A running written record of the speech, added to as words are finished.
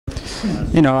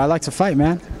you know, I like to fight,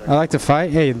 man. I like to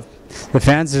fight. Hey, the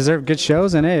fans deserve good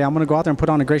shows, and hey, I'm going to go out there and put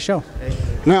on a great show.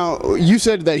 Now, you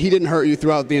said that he didn't hurt you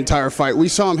throughout the entire fight. We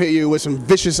saw him hit you with some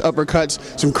vicious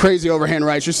uppercuts, some crazy overhand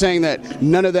rights. You're saying that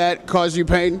none of that caused you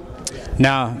pain?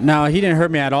 No, he didn't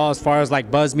hurt me at all as far as like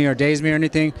buzz me or daze me or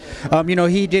anything. You know,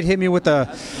 he did hit me with I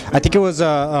think it was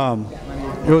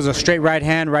a straight right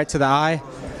hand right to the eye,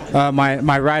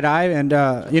 my right eye, and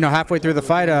you know, halfway through the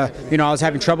fight, you know, I was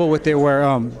having trouble with it where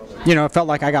you know, it felt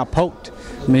like I got poked.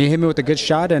 I mean, he hit me with a good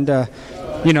shot, and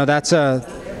you know, that's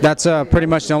pretty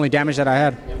much the only damage that I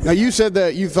had. Now, you said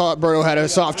that you thought Berto had a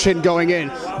soft chin going in,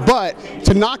 but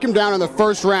to knock him down in the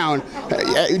first round,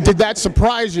 did that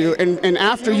surprise you? And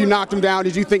after you knocked him down,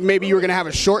 did you think maybe you were going to have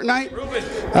a short night?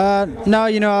 No,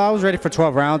 you know, I was ready for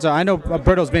 12 rounds. I know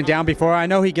Berto's been down before. I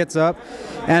know he gets up,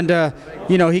 and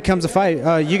you know, he comes to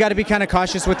fight. You got to be kind of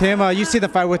cautious with him. You see the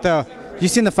fight with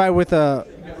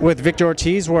Victor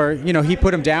Ortiz, where you know he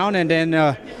put him down, and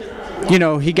then you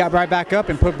know, he got right back up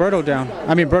and put Berto down.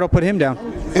 I mean, Berto put him down.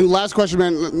 And last question,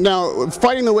 man. Now,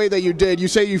 fighting the way that you did, you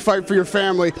say you fight for your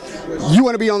family. You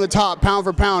want to be on the top, pound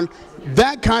for pound.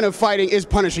 That kind of fighting is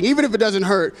punishing. Even if it doesn't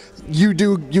hurt, you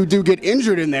do get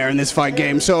injured in there in this fight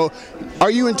game. So,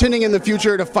 are you intending in the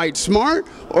future to fight smart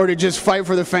or to just fight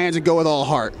for the fans and go with all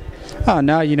heart? Oh,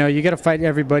 no, you know, you got to fight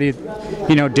everybody,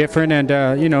 you know, different,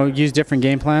 and you know, use different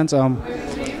game plans.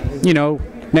 You know,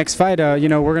 next fight, you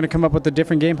know, we're going to come up with a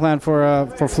different game plan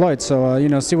for Floyd. So, you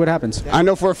know, see what happens. I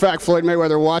know for a fact Floyd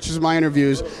Mayweather watches my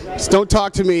interviews. Just don't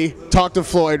talk to me. Talk to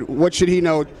Floyd. What should he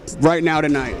know right now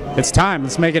tonight? It's time.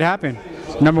 Let's make it happen.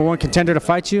 #1 contender to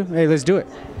fight you. Hey, let's do it.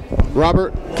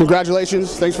 Robert,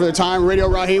 congratulations. Thanks for the time. Radio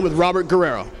Rahim with Robert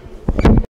Guerrero.